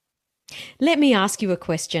Let me ask you a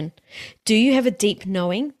question. Do you have a deep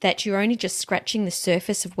knowing that you're only just scratching the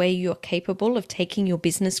surface of where you're capable of taking your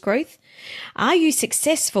business growth? Are you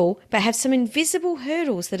successful but have some invisible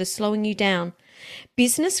hurdles that are slowing you down?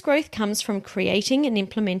 Business growth comes from creating and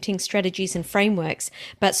implementing strategies and frameworks,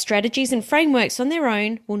 but strategies and frameworks on their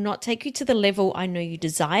own will not take you to the level I know you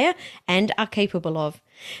desire and are capable of.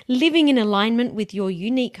 Living in alignment with your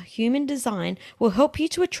unique human design will help you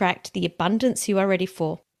to attract the abundance you are ready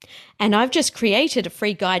for. And I've just created a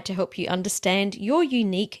free guide to help you understand your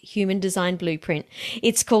unique human design blueprint.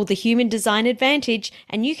 It's called the Human Design Advantage,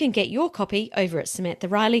 and you can get your copy over at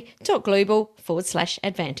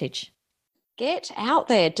samanthariley.global/advantage. Get out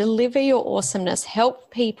there, deliver your awesomeness, help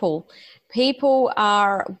people. People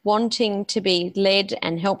are wanting to be led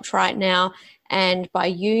and helped right now. And by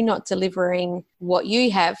you not delivering what you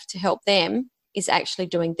have to help them is actually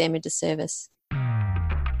doing them a disservice.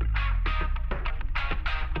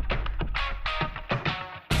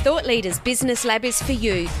 Thought Leaders Business Lab is for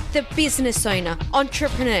you, the business owner,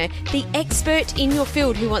 entrepreneur, the expert in your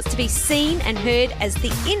field who wants to be seen and heard as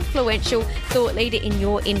the influential thought leader in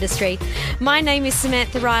your industry. My name is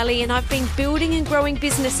Samantha Riley and I've been building and growing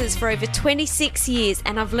businesses for over 26 years,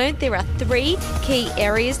 and I've learned there are 3 key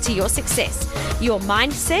areas to your success: your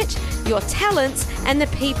mindset, your talents, and the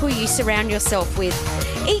people you surround yourself with.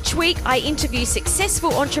 Each week I interview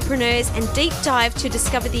successful entrepreneurs and deep dive to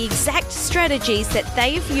discover the exact strategies that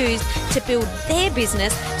they have used to build their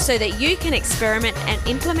business so that you can experiment and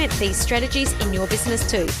implement these strategies in your business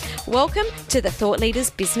too. Welcome to the Thought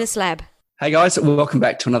Leaders Business Lab. Hey guys, welcome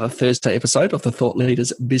back to another Thursday episode of the Thought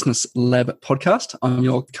Leaders Business Lab podcast. I'm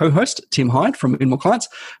your co-host, Tim Hyde from Win More Clients,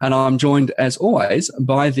 and I'm joined as always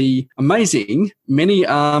by the amazing,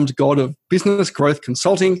 many-armed god of business growth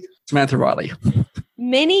consulting, Samantha Riley.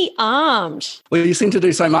 Many-armed. Well, you seem to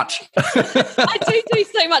do so much. I do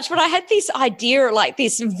so much, but I had this idea, like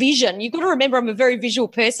this vision. You've got to remember I'm a very visual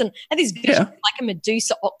person. I had this vision like a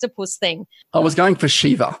Medusa octopus thing. I was going for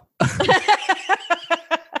Shiva.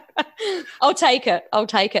 I'll take it.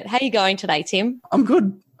 How are you going today, Tim? I'm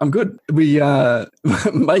good. We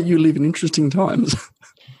mate, you live in interesting times.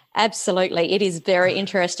 Absolutely. It is very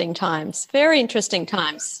interesting times.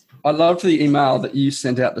 I loved the email that you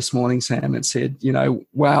sent out this morning, Sam. It said,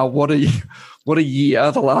 wow, what a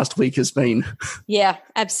year the last week has been. Yeah,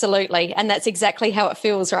 absolutely. And that's exactly how it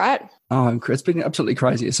feels, right? Oh, it's been absolutely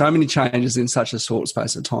crazy. So many changes in such a short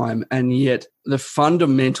space of time. And yet the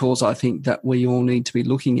fundamentals I think that we all need to be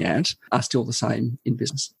looking at are still the same in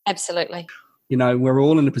business. Absolutely. We're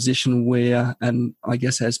all in a position where, and I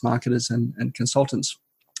guess as marketers and consultants,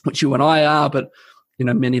 which you and I are, but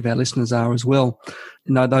many of our listeners are as well.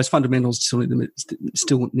 Those fundamentals still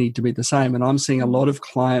need to be the same. And I'm seeing a lot of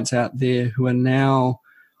clients out there who are now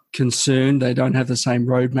concerned they don't have the same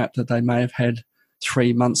roadmap that they may have had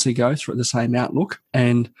 3 months ago through the same outlook.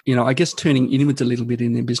 And, I guess turning inwards a little bit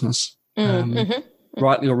in their business,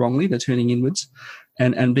 rightly or wrongly, they're turning inwards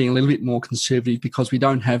and being a little bit more conservative because we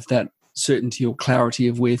don't have that certainty or clarity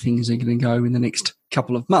of where things are going to go in the next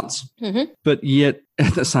couple of months. Mm-hmm. But yet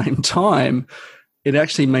at the same time, it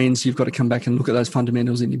actually means you've got to come back and look at those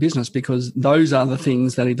fundamentals in your business, because those are the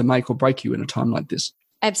things that either make or break you in a time like this.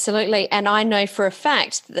 Absolutely. And I know for a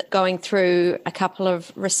fact that going through a couple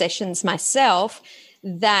of recessions myself,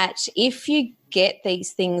 that if you get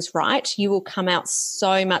these things right, you will come out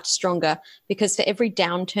so much stronger, because for every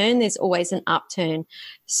downturn, there's always an upturn.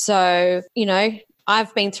 So,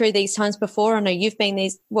 I've been through these times before. I know you've been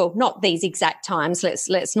not these exact times.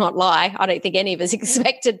 Let's not lie. I don't think any of us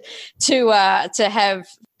expected to have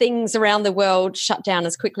things around the world shut down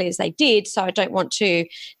as quickly as they did. So I don't want to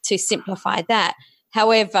simplify that.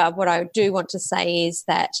 However, what I do want to say is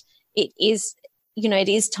that it is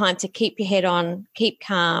time to keep your head on, keep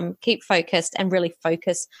calm, keep focused, and really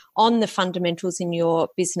focus on the fundamentals in your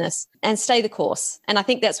business and stay the course. And I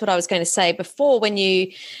think that's what I was going to say before when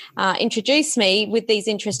you introduced me. With these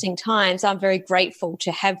interesting times, I'm very grateful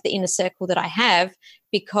to have the inner circle that I have,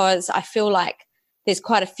 because I feel like there's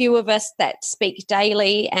quite a few of us that speak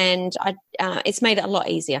daily, and it's made it a lot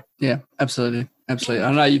easier. Yeah, absolutely. Absolutely.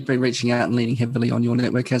 I know you've been reaching out and leaning heavily on your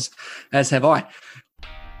network, as have I.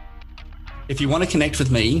 If you want to connect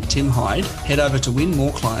with me, Tim Hyde, head over to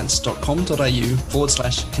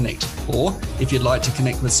winmoreclients.com.au/connect. Or if you'd like to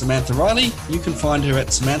connect with Samantha Riley, you can find her at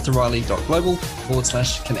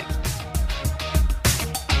samanthariley.global/connect.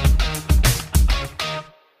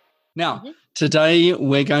 Now, today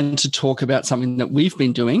we're going to talk about something that we've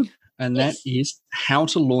been doing, and that is how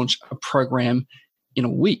to launch a program in a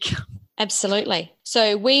week. Absolutely.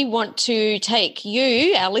 So we want to take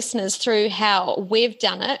you, our listeners, through how we've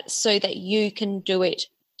done it so that you can do it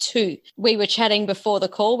 2. We were chatting before the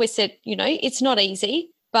call. We said, it's not easy,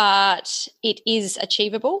 but it is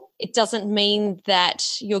achievable. It doesn't mean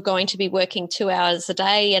that you're going to be working 2 hours a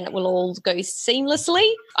day and it will all go seamlessly.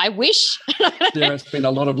 I wish. There has been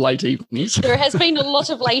a lot of late evenings. There has been a lot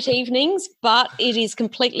of late evenings, but it is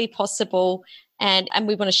completely possible. And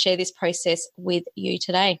we want to share this process with you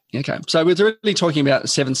today. Okay. So we're really talking about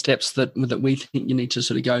 7 steps that we think you need to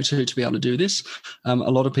sort of go to be able to do this. A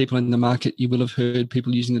lot of people in the market, you will have heard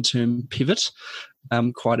people using the term pivot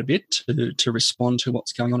quite a bit to respond to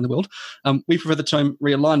what's going on in the world. We prefer the term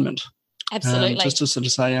realignment. Absolutely. Just to sort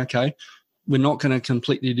of say, okay, we're not going to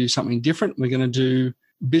completely do something different. We're going to do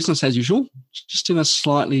business as usual, just in a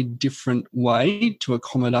slightly different way to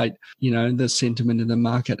accommodate, the sentiment in the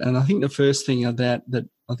market. And I think the first thing of that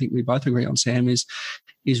I think we both agree on, Sam, is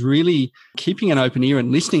really keeping an open ear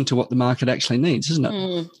and listening to what the market actually needs, isn't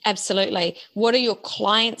it? Absolutely. What are your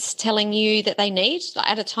clients telling you that they need?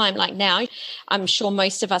 At a time like now, I'm sure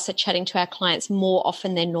most of us are chatting to our clients more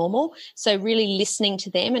often than normal. So really listening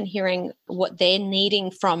to them and hearing what they're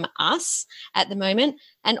needing from us at the moment,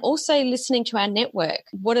 and also listening to our network.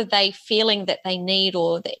 What are they feeling that they need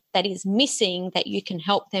or that is missing that you can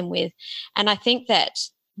help them with? And I think that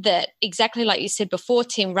exactly like you said before,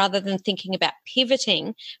 Tim, rather than thinking about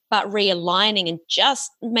pivoting, but realigning and just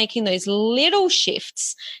making those little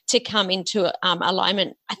shifts to come into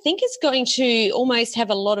alignment, I think it's going to almost have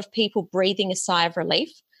a lot of people breathing a sigh of relief.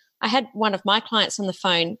 I had one of my clients on the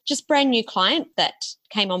phone, just brand new client that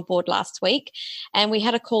came on board last week, and we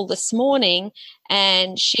had a call this morning,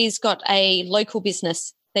 and she's got a local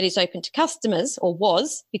business that is open to customers, or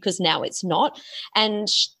was, because now it's not. And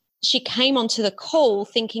she came onto the call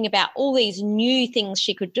thinking about all these new things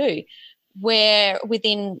she could do, where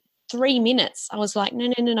within 3 minutes, I was like,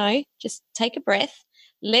 no, just take a breath.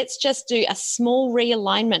 Let's just do a small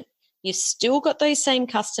realignment. You've still got those same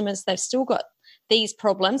customers. They've still got these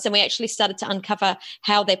problems. And we actually started to uncover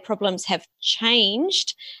how their problems have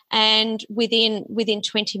changed. And within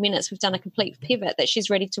 20 minutes, we've done a complete pivot that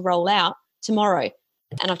she's ready to roll out tomorrow.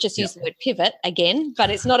 And I've just used the word pivot again, but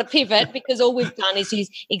it's not a pivot because all we've done is use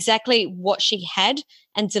exactly what she had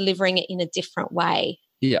and delivering it in a different way.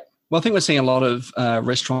 Yeah. Well, I think we're seeing a lot of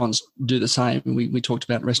restaurants do the same. We talked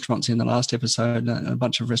about restaurants in the last episode, a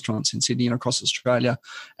bunch of restaurants in Sydney and across Australia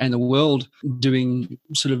and the world doing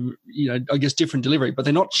sort of, I guess different delivery, but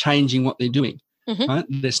they're not changing what they're doing, right?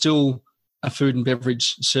 They're still a food and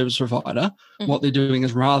beverage service provider. What they're doing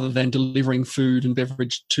is, rather than delivering food and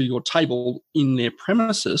beverage to your table in their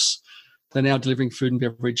premises, they're now delivering food and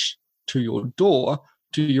beverage to your door,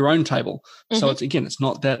 to your own table. So it's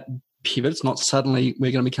not that pivot. It's not suddenly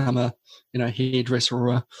we're going to become a hairdresser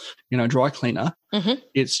or a dry cleaner.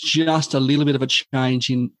 It's just a little bit of a change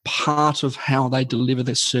in part of how they deliver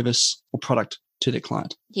their service or product to their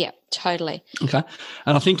client. Yeah, totally. Okay.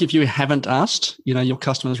 And I think if you haven't asked, your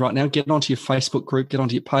customers right now, get onto your Facebook group, get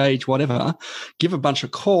onto your page, whatever, give a bunch of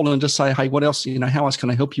call and just say, hey, what else, how else can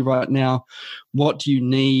I help you right now? What do you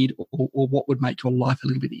need, or what would make your life a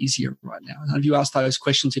little bit easier right now? And if you ask those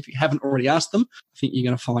questions, if you haven't already asked them, I think you're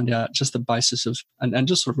going to find out just the basis of, and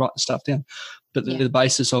just sort of write the stuff down, but the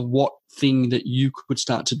basis of what thing that you could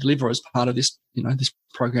start to deliver as part of this, this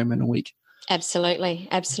program in a week. Absolutely.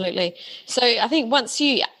 So I think once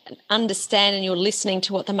you understand and you're listening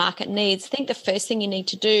to what the market needs, I think the first thing you need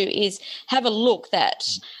to do is have a look that,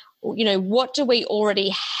 what do we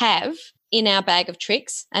already have in our bag of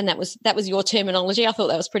tricks? And that was your terminology. I thought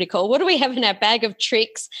that was pretty cool. What do we have in our bag of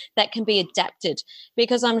tricks that can be adapted?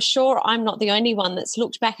 Because I'm sure I'm not the only one that's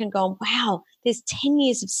looked back and gone, wow, there's 10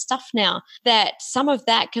 years of stuff now that some of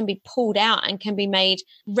that can be pulled out and can be made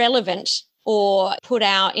relevant or put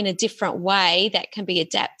out in a different way that can be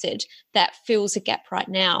adapted, that fills a gap right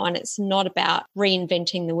now. And it's not about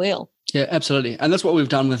reinventing the wheel. Yeah, absolutely. And that's what we've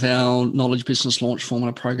done with our Knowledge Business Launch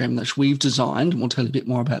Formula program that we've designed. And we'll tell you a bit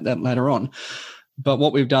more about that later on. But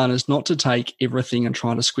what we've done is not to take everything and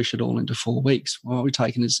try to squish it all into 4 weeks. What we've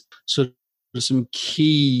taken is sort of some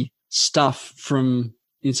key stuff from,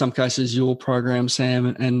 in some cases, your program,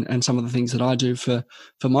 Sam, and some of the things that I do for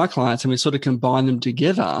my clients. And we sort of combine them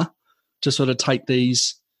together to sort of take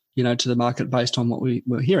these, to the market based on what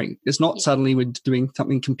we're hearing. It's not suddenly we're doing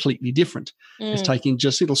something completely different. It's taking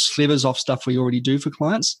just little slivers off stuff we already do for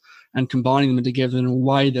clients and combining them together in a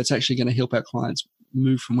way that's actually going to help our clients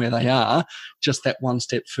move from where they are just that one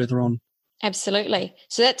step further on. Absolutely.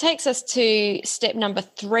 So that takes us to step number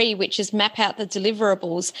 3, which is map out the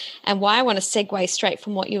deliverables. And why I want to segue straight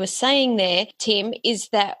from what you were saying there, Tim, is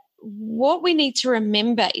that what we need to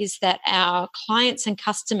remember is that our clients and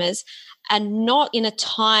customers are not in a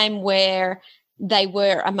time where they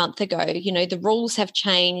were a month ago. You know, the rules have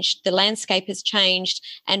changed, the landscape has changed.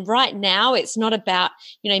 And right now it's not about,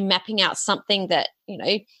 you know, mapping out something that, you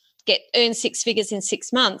know, earn six figures in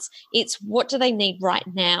 6 months. It's what do they need right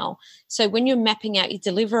now? So when you're mapping out your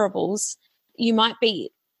deliverables, you might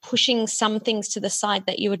be pushing some things to the side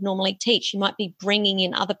that you would normally teach. You might be bringing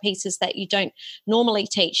in other pieces that you don't normally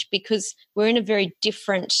teach because we're in a very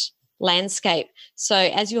different landscape. So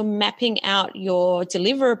as you're mapping out your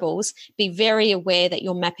deliverables, be very aware that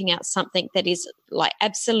you're mapping out something that is like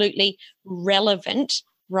absolutely relevant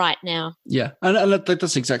right now. Yeah, and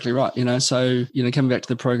that's exactly right. You know, so, you know, coming back to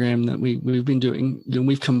the program that we've been doing, you know,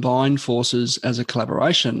 we've combined forces as a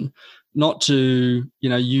collaboration, not to, you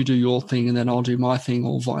know, you do your thing and then I'll do my thing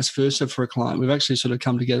or vice versa for a client. We've actually sort of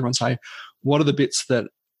come together and say, what are the bits that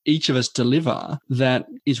each of us deliver that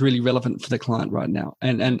is really relevant for the client right now?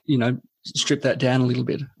 And you know, strip that down a little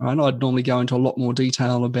bit, right? I'd normally go into a lot more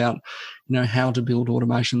detail about, you know, how to build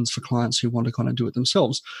automations for clients who want to kind of do it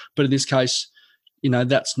themselves. But in this case, you know,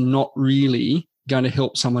 that's not really going to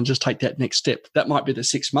help someone just take that next step. That might be the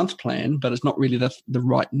 6-month plan, but it's not really the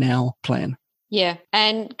right now plan. Yeah.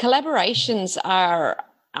 And collaborations are,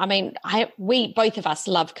 I mean, we both of us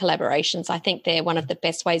love collaborations. I think they're one of the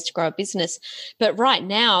best ways to grow a business. But right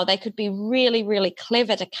now, they could be really, really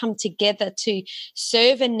clever to come together to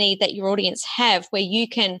serve a need that your audience have, where you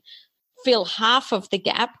can fill half of the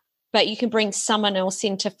gap, but you can bring someone else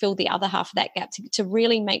in to fill the other half of that gap to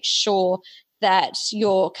really make sure that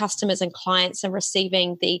your customers and clients are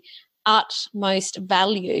receiving the utmost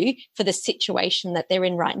value for the situation that they're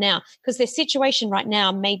in right now, because their situation right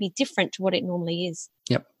now may be different to what it normally is.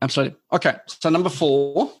 Yep, absolutely. Okay, so number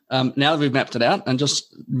 4, now that we've mapped it out, and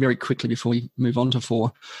just very quickly before we move on to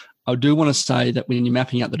 4, I do want to say that when you're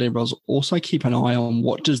mapping out the deliverables, also keep an eye on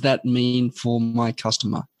what does that mean for my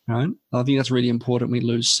customer, right? I think that's really important. We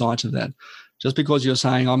lose sight of that. Just because you're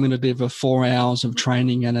saying I'm going to deliver 4 hours of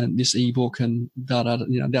training and this ebook and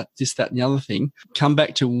you know, that, and the other thing, come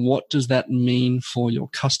back to what does that mean for your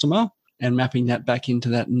customer and mapping that back into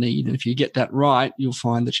that need. And if you get that right, you'll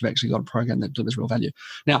find that you've actually got a program that delivers real value.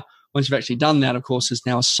 Now, once you've actually done that, of course, is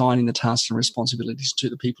now assigning the tasks and responsibilities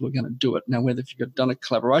to the people who are going to do it. Now, whether if you've done a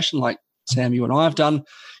collaboration like Sam, you and I have done,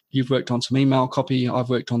 you've worked on some email copy, I've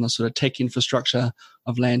worked on the sort of tech infrastructure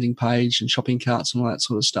of landing page and shopping carts and all that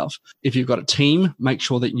sort of stuff. If you've got a team, make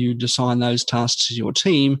sure that you assign those tasks to your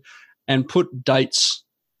team and put dates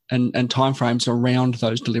and timeframes around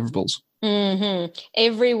those deliverables. Mm-hmm.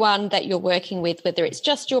 Everyone that you're working with, whether it's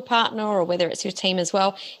just your partner or whether it's your team as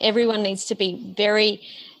well, everyone needs to be very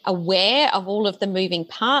aware of all of the moving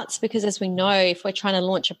parts, because as we know, if we're trying to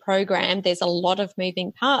launch a program, there's a lot of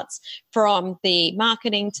moving parts, from the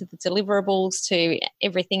marketing to the deliverables to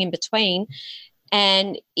everything in between.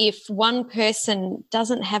 And if one person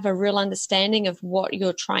doesn't have a real understanding of what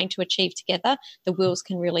you're trying to achieve together, the wheels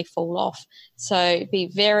can really fall off. So be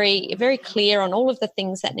very, very clear on all of the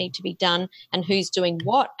things that need to be done and who's doing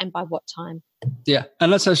what and by what time. Yeah,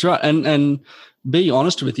 and that's right. And be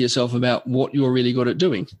honest with yourself about what you're really good at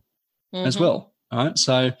doing as well. All right.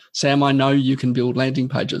 So, Sam, I know you can build landing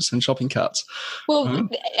pages and shopping carts. Well,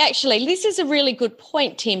 actually, this is a really good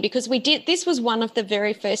point, Tim, because this was one of the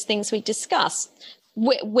very first things we discussed.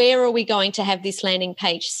 Where are we going to have this landing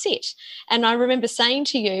page sit? And I remember saying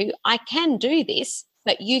to you, I can do this,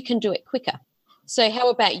 but you can do it quicker. So how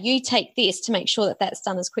about you take this to make sure that that's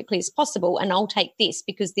done as quickly as possible, and I'll take this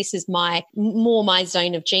because this is my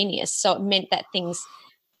zone of genius. So it meant that things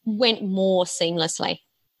went more seamlessly.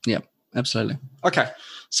 Yeah, absolutely. Okay,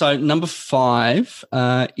 so number 5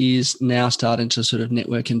 is now starting to sort of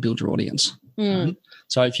network and build your audience.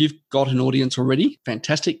 So if you've got an audience already,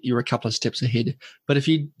 fantastic, you're a couple of steps ahead. But if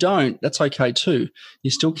you don't, that's okay too.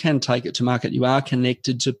 You still can take it to market. You are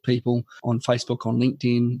connected to people on Facebook, on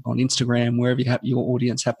LinkedIn, on Instagram, wherever your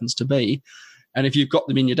audience happens to be. And if you've got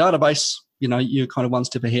them in your database, you know, you're kind of one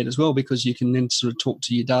step ahead as well, because you can then sort of talk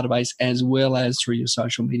to your database as well as through your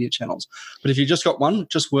social media channels. But if you've just got one,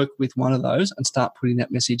 just work with one of those and start putting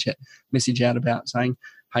that message out about saying,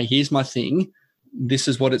 hey, here's my thing. This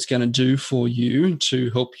is what it's going to do for you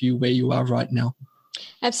to help you where you are right now.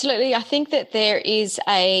 Absolutely. I think that there is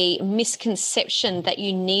a misconception that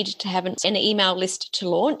you need to have an email list to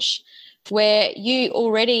launch, where you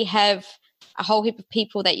already have a whole heap of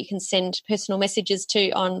people that you can send personal messages to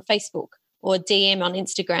on Facebook or DM on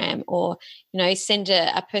Instagram, or, you know, send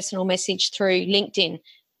a personal message through LinkedIn.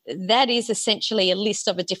 That is essentially a list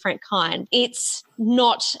of a different kind. It's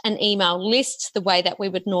not an email list the way that we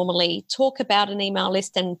would normally talk about an email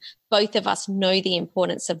list, and both of us know the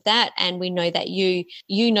importance of that, and we know that you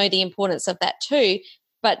know the importance of that too.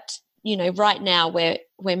 But, you know, right now we're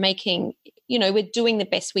making, we're doing the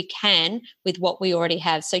best we can with what we already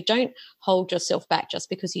have. So don't hold yourself back just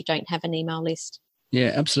because you don't have an email list.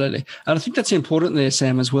 Yeah, absolutely. And I think that's important there,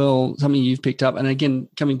 Sam, as well, something you've picked up. And again,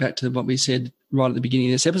 coming back to what we said right at the beginning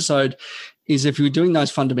of this episode, is if you're doing those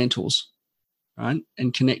fundamentals, right,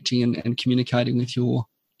 and connecting and communicating with your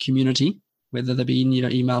community, whether they be in your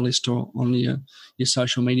email list or on your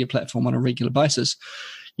social media platform on a regular basis,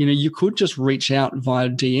 you could just reach out via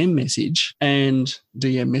DM message.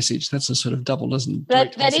 That's a sort of double, doesn't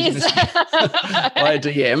that is via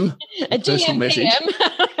DM, a personal message,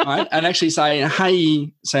 right? And actually say,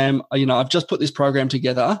 hey, Sam, I've just put this program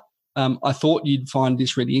together. I thought you'd find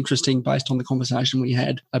this really interesting based on the conversation we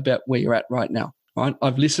had about where you're at right now. Right,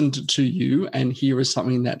 I've listened to you, and here is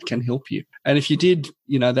something that can help you. And if you did,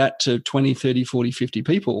 that to 20, 30, 40, 50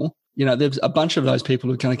 people, there's a bunch of those people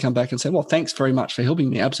who are going to come back and say, well, thanks very much for helping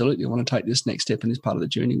me. Absolutely. I want to take this next step in this part of the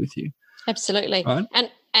journey with you. Absolutely. Right?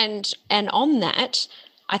 And on that,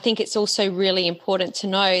 I think it's also really important to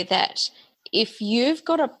know that if you've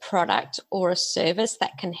got a product or a service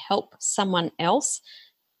that can help someone else,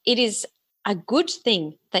 it is a good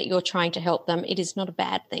thing that you're trying to help them. It is not a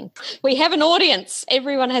bad thing. We have an audience.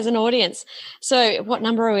 Everyone has an audience. So what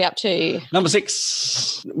number are we up to? Number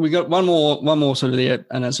 6. We got one more sort of there,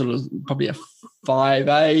 and a sort of probably a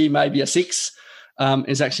 5A, maybe a 6,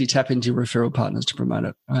 is actually tap into referral partners to promote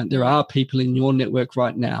it. Right? There are people in your network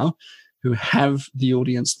right now who have the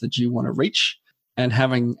audience that you want to reach, and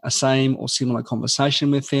having a same or similar conversation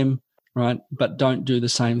with them, right? But don't do the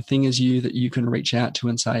same thing as you, that you can reach out to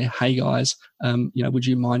and say, hey guys, would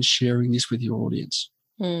you mind sharing this with your audience?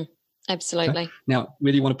 Absolutely. Okay? Now,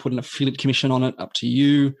 whether you want to put an affiliate commission on it, up to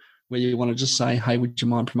you. Whether you want to just say, hey, would you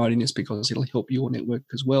mind promoting this because it'll help your network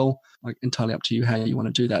as well? Like, entirely up to you how you want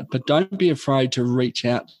to do that. But don't be afraid to reach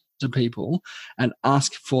out to people and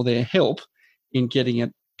ask for their help in getting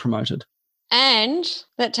it promoted. And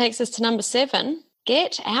that takes us to number 7.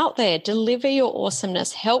 Get out there, deliver your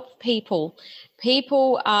awesomeness, help people.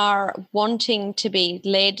 People are wanting to be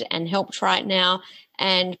led and helped right now.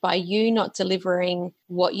 And by you not delivering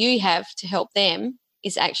what you have to help them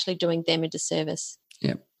is actually doing them a disservice.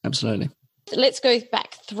 Yeah, absolutely. Let's go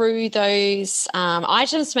back through those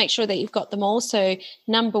items to make sure that you've got them all. So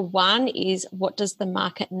number 1 is, what does the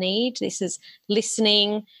market need? This is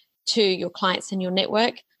listening to your clients and your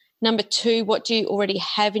network. Number 2, what do you already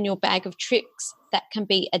have in your bag of tricks that can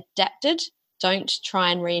be adapted? Don't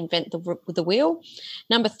try and reinvent the wheel.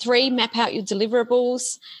 Number 3, map out your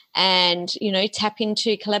deliverables and, tap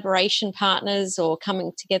into collaboration partners or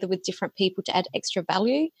coming together with different people to add extra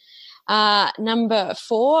value. Number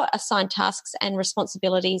 4, assign tasks and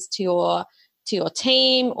responsibilities to your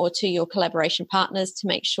team or to your collaboration partners to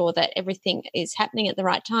make sure that everything is happening at the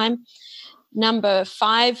right time. Number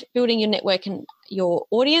 5, building your network and your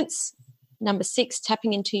audience. Number 6,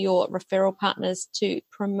 tapping into your referral partners to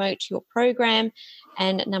promote your program.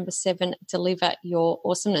 And number 7, deliver your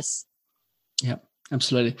awesomeness. Yeah,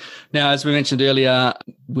 absolutely. Now, as we mentioned earlier,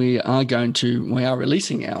 we are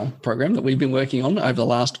releasing our program that we've been working on over the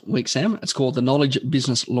last week, Sam. It's called the Knowledge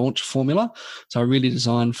Business Launch Formula. So really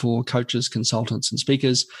designed for coaches, consultants, and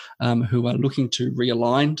speakers who are looking to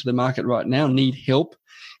realign to the market right now, need help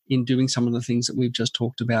in doing some of the things that we've just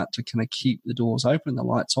talked about to kind of keep the doors open, the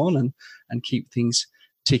lights on, and keep things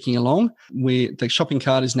ticking along. The shopping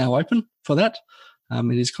cart is now open for that.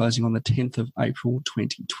 It is closing on the 10th of April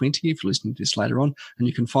 2020 if you're listening to this later on. And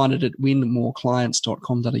you can find it at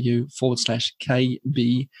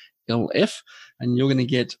winmoreclients.com.au/KBLF. And you're going to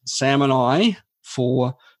get Sam and I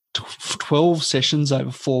for 12 sessions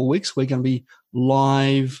over 4 weeks. We're going to be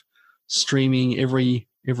live streaming every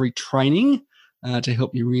training to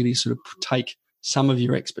help you really sort of take some of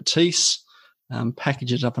your expertise,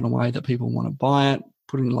 package it up in a way that people want to buy it,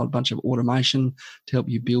 put in a bunch of automation to help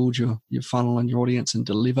you build your funnel and your audience and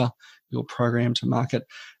deliver your program to market,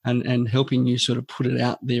 and helping you sort of put it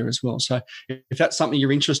out there as well. So if that's something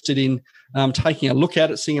you're interested in taking a look at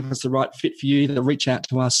it, seeing if it's the right fit for you, either reach out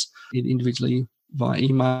to us individually via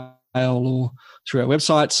email or through our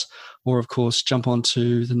websites, or of course jump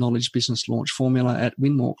onto the Knowledge Business Launch Formula at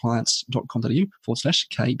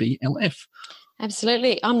winmoreclients.com.au/KBLF.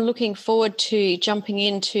 Absolutely. I'm looking forward to jumping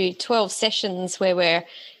into 12 sessions where we're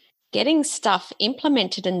getting stuff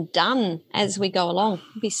implemented and done as we go along.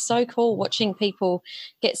 It'd be so cool watching people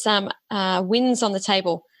get some wins on the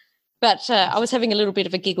table. But I was having a little bit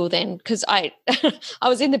of a giggle then because I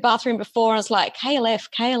was in the bathroom before and I was like,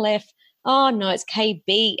 KLF. Oh, no, it's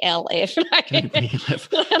KBLF. KBLF.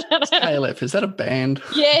 It's KLF. Is that a band?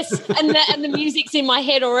 Yes, and the music's in my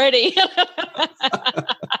head already.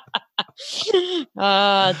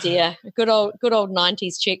 Oh, dear. Good old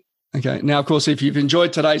 90s chick. Okay. Now, of course, if you've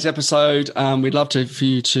enjoyed today's episode, we'd love for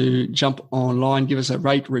you to jump online, give us a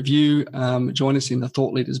rate, review, join us in the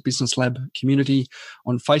Thought Leaders Business Lab community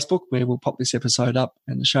on Facebook, where we'll pop this episode up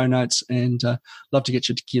and the show notes, and love to get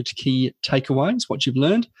you to give key takeaways, what you've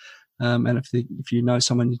learned. And if you know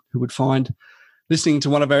someone who would find listening to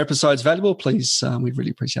one of our episodes valuable, please, we'd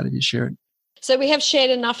really appreciate it if you share it. So we have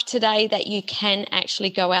shared enough today that you can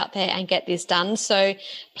actually go out there and get this done. So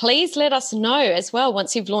please let us know as well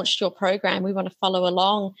once you've launched your program. We want to follow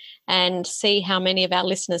along and see how many of our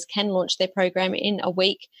listeners can launch their program in a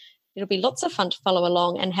week. It'll be lots of fun to follow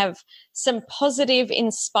along and have some positive,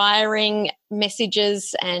 inspiring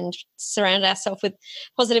messages and surround ourselves with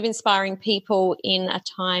positive, inspiring people in a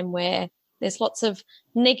time where there's lots of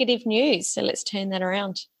negative news. So let's turn that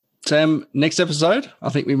around. Sam, next episode, I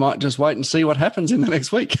think we might just wait and see what happens in the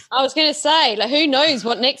next week. I was going to say, who knows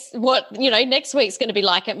what next week's going to be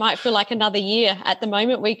like. It might feel like another year. At the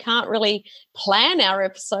moment, we can't really plan our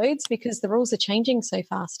episodes because the rules are changing so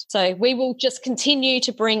fast. So we will just continue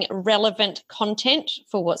to bring relevant content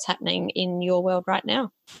for what's happening in your world right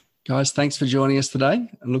now. Guys, thanks for joining us today.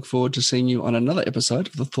 I look forward to seeing you on another episode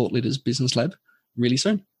of the Thought Leaders Business Lab really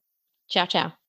soon. Ciao, ciao.